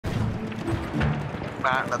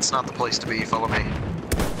Matt, that's not the place to be. Follow me.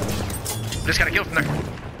 Just got a kill from there.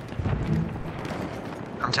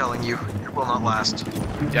 I'm telling you, it will not last.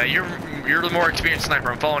 Yeah, you're the more experienced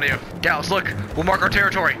sniper. I'm following you. Dallas, look. We'll mark our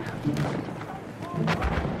territory.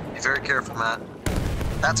 Be very careful, Matt.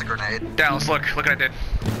 That's a grenade. Dallas, look. Look what I did.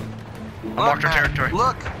 I Look, marked our Matt, territory.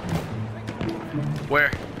 Look!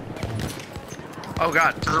 Where? Oh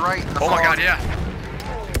god. To the right. In the Oh my fog. god, yeah.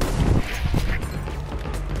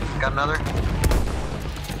 Got another.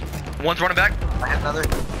 One's running back. I hit another.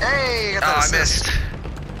 Hey! Got Oh, that I assist.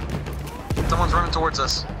 missed. Someone's running towards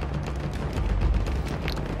us.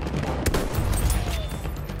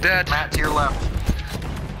 Dead. Matt, to your left.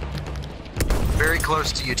 Very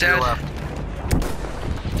close to you, to Dead. your left.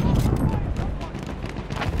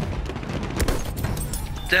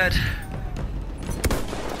 Dead.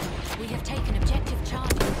 We have taken objective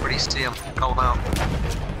charge. Where do you see him? Call him out.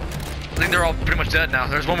 I think they're all pretty much dead now.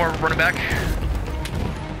 There's one more running back.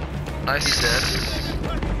 Nice. He's dead.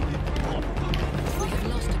 We have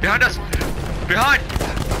lost Behind us! Behind!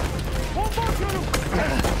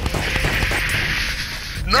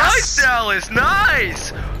 Nice, Dallas!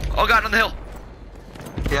 Nice! Oh god, on the hill.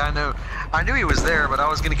 Yeah, I know. I knew he was there, but I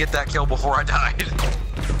was gonna get that kill before I died.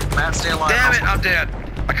 Matt, stay alive. Damn it, I'm dead.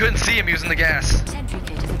 I couldn't see him using the gas. sentry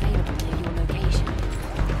kit is available near your location.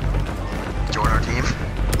 Join our team.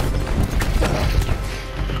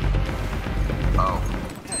 Oh.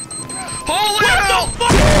 Holy hell!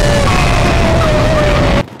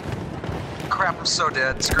 Crap, I'm so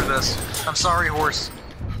dead. Screw this. I'm sorry, horse.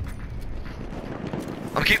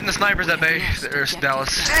 I'm keeping the snipers at bay. There's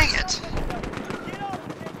Dallas. Dang it!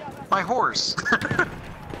 My horse.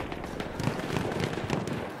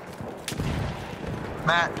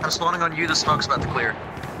 Matt, I'm spawning on you. The smoke's about to clear.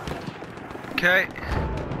 Okay.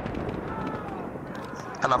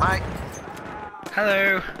 Hello, Mike.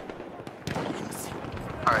 Hello.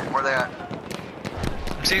 Alright, where they at?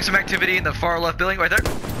 I'm seeing some activity in the far left building right there.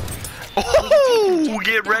 Oh,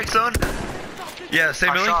 get wrecked, son. Yeah, same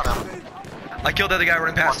I building. shot him. I killed the other guy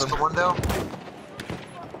running past Watch him. the window.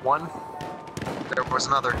 One. There was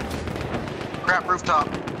another. Crap, rooftop.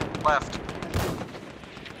 Left.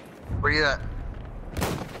 Where you at?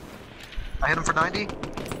 I hit him for 90.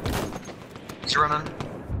 He's running.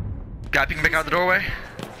 Guy peeking back out the doorway.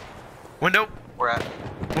 Window. Where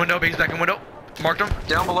at? Window, he's back in window. Marked him.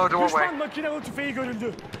 Down below doorway.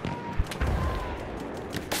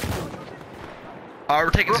 We're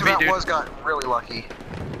taking Whoever speed, that dude. was got really lucky.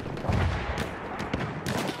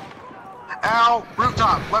 Ow!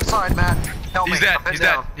 Rooftop! Left side, Matt. Help He's me. dead. I'm pinned He's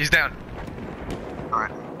down. dead. He's down.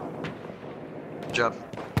 Alright. Good job.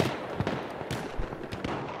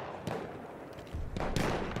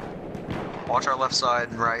 Watch our left side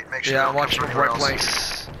and right. Make sure Yeah, they I'm don't watching come the from right anywhere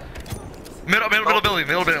else. place. Middle building.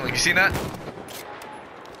 Middle building. You seen that?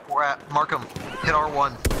 We're at Markham. Hit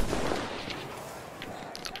R1.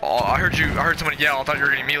 Oh, I heard someone yell. I thought you were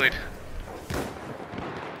getting meleeed.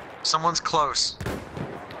 Someone's close.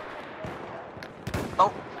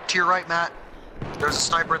 Oh, to your right, Matt. There's a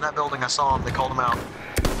sniper in that building. I saw him. They called him out.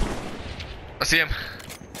 I see him.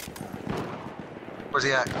 Where's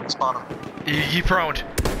he at? Spot him. He proned.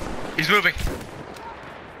 He's moving.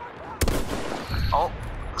 Oh,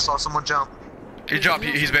 I saw someone jump. He jumped.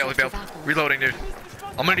 He's bailed. Reloading, dude.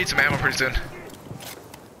 I'm gonna need some ammo pretty soon.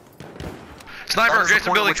 Sniper, That is the Jason point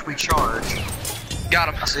at building. which we charge.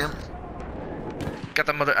 Got him. I see him. Got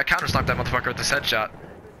that mother. I counter sniped that motherfucker with this headshot.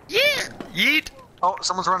 Yeah. Yeet. Oh,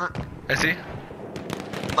 someone's running. I see.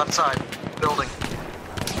 Left side. Building.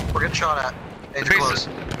 We're getting shot at. Danger close.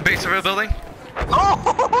 Base of a building.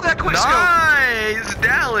 Oh, that quick scope. Nice,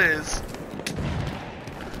 Dallas.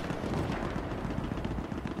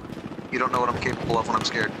 You don't know what I'm capable of when I'm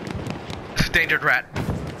scared. Endangered rat.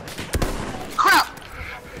 Crap!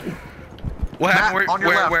 What Matt, happened? on your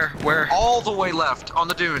left. Where? All the way left, on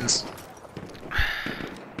the dunes.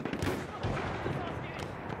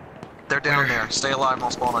 They're down Where? there. Stay alive and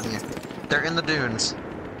I'll spawn on you. They're in the dunes.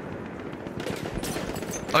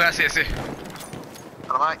 Okay, I see.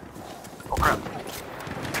 Out of my... Oh crap.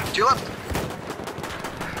 To your left.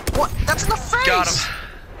 What? That's in the face! Got him.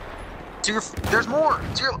 To your... There's more!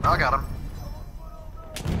 To your... I got him.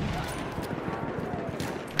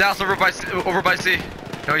 Dallas over by C.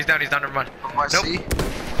 No, he's down. Never mind. Over by Nope. C.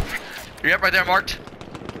 Yep, right there, marked.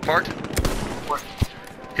 What?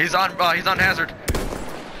 He's on hazard.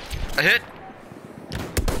 A hit.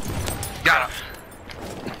 Got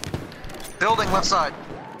him. Building left side.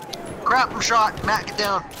 Crap, I'm shot. Matt, get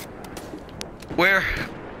down. Where?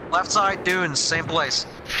 Left side, dunes, same place.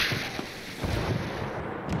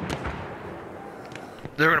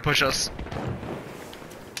 They're gonna push us.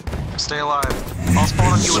 Stay alive. I'll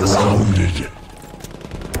spawn on you in a second.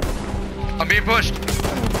 I'm being pushed.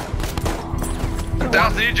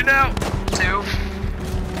 Dallas, I need you now. 2.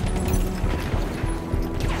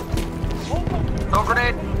 No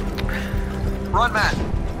grenade. Run, Matt.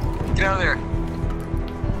 Get out of there.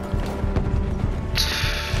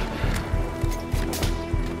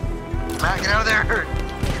 Matt, get out of there.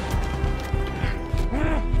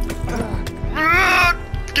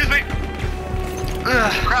 Excuse me.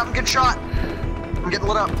 Crap, I'm getting shot. I'm getting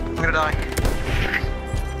lit up. I'm gonna die.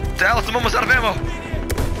 Dallas, I'm almost out of ammo.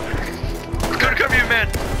 It's gonna cover you, man.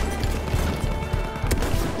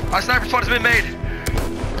 Our sniper spot has been made.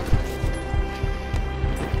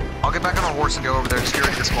 I'll get back on a horse and go over there. Just get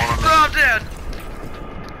ready to spawn on me. Oh, I'm dead.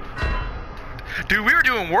 Dude, we were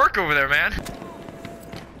doing work over there, man.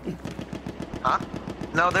 Huh?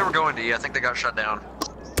 No, they were going to E. I think they got shut down.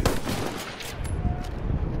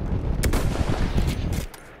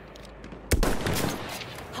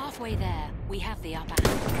 Halfway there, we have the upper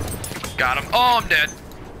hand. Got him. Oh, I'm dead.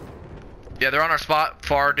 Yeah, they're on our spot,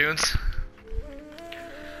 far dunes.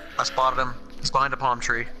 I spotted him. He's behind a palm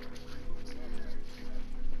tree.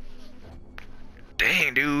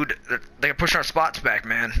 Dang, dude, they can push our spots back,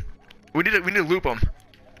 man. We need to loop them.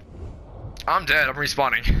 I'm dead. I'm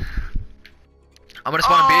respawning. I'm gonna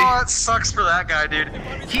spawn in B. Oh, it sucks for that guy, dude.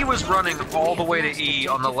 He was running all the way to E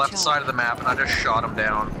on the left side of the map, and I just shot him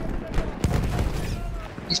down.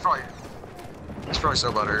 He's probably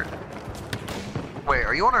so butthurt. Wait,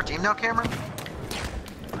 are you on our team now, Cameron?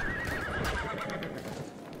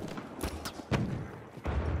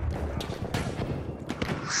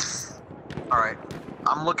 Alright.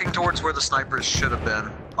 I'm looking towards where the snipers should have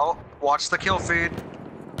been. Oh, watch the kill feed.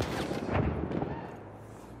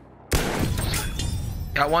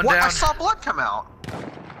 Got one What? down. I saw blood come out.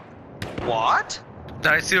 What?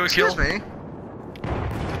 Did I see a kill? Excuse me.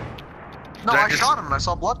 No, Did I I just- shot him and I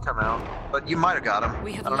saw blood come out. But you might have got him.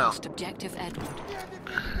 We have I don't know. lost objective Edward.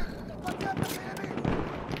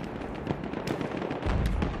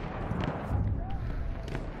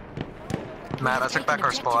 Matt, I took back our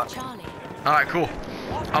Objective spot. Charlie. Alright, cool.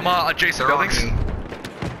 I'm adjacent They're on buildings. me.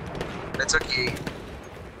 They took E.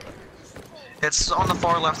 It's on the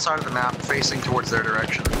far left side of the map, facing towards their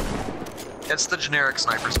direction. It's the generic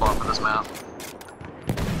sniper spot for this map.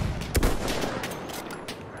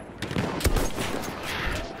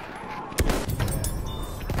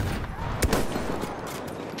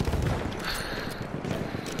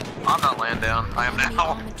 I'm not laying down. I am Enemy now.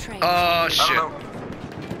 armored train. Oh, I shit.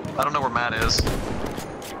 don't know where Matt is.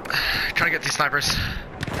 Trying to get these snipers.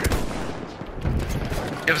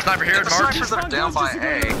 You have a sniper here Get at the March? snipers that are down by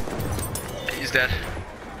A. He's dead.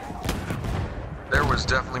 There was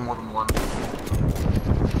definitely more than one.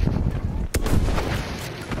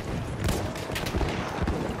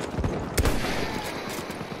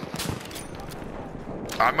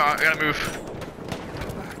 I gotta move.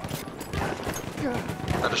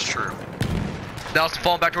 That is true. Dallas,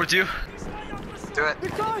 falling back towards you. Do it.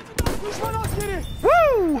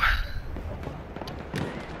 Woo!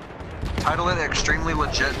 Title it Extremely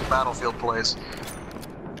Legit Battlefield Plays.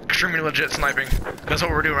 Extremely legit sniping. That's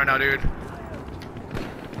what we're doing right now, dude.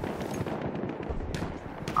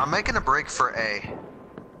 I'm making a break for A.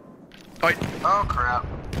 Oh, wait. Oh crap.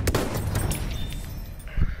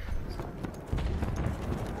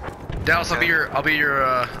 Dallas, Okay. I'll be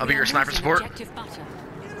your sniper Losing support. objective butter.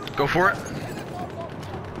 Go for it.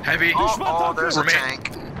 Heavy. Oh, there's a Remain-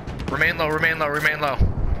 tank. Remain low, remain low, remain low.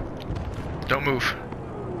 Don't move.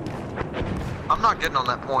 I'm not getting on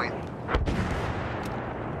that point.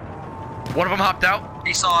 One of them hopped out.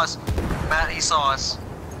 He saw us. Matt, he saw us.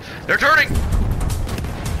 They're turning.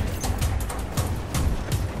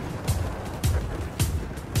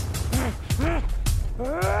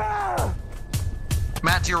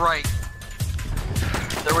 Matt, to your right.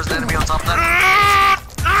 There was an enemy on top of that.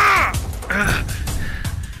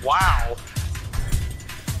 Wow.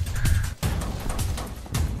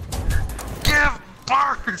 Give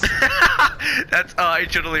birth! That's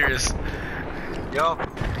Ancient Delirious. Yup.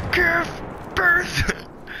 Give birth.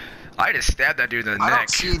 I just stabbed that dude in the I neck. don't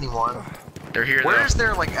see anyone. They're here Where though. is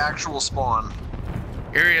their like actual spawn?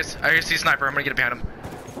 Here he is. I see a sniper. I'm gonna get behind him.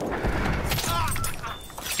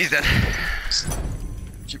 He's dead.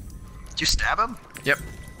 Did you stab him? Yep.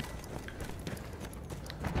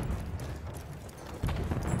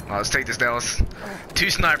 Let's take this, Dallas. 2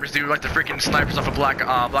 snipers, dude. Like the freaking snipers off of Black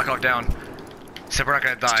Hawk Down. Except we're not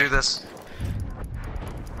gonna die. Let's do this.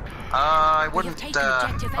 I We wouldn't. have taken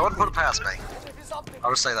objective I wouldn't put it Edward. past me. I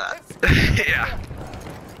would say that. Yeah.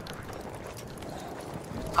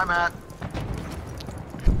 Hi, Matt.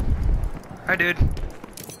 Hi, dude.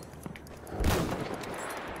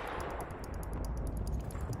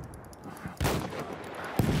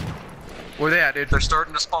 Where they at, dude? They're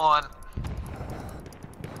starting to spawn.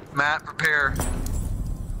 Matt, prepare.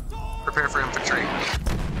 Prepare for infantry.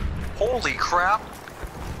 Holy crap.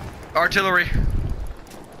 Artillery.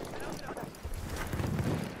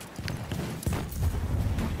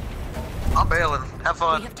 I'm bailing. Have We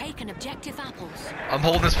fun. have taken objective apples. I'm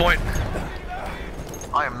holding this point.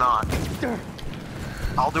 I am not.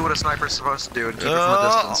 I'll do what a sniper's supposed to do and keep it from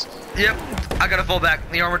a distance. Yep. I gotta fall back.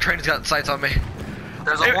 The armored train's got sights on me.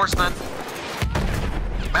 There's a There- horseman.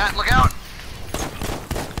 Matt, look out!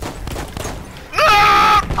 No!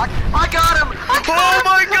 I got him! I got Oh him!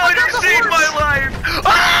 my I god, got you the saved my horse! life!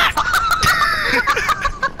 Ah!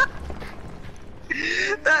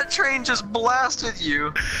 That train just blasted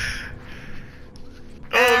you.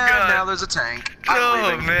 Oh And god. now there's a tank. I'm Oh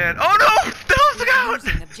leaving. man. Oh no! That was the We are guy!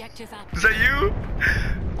 losing objective apples. Is that you?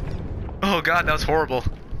 Oh god, that was horrible.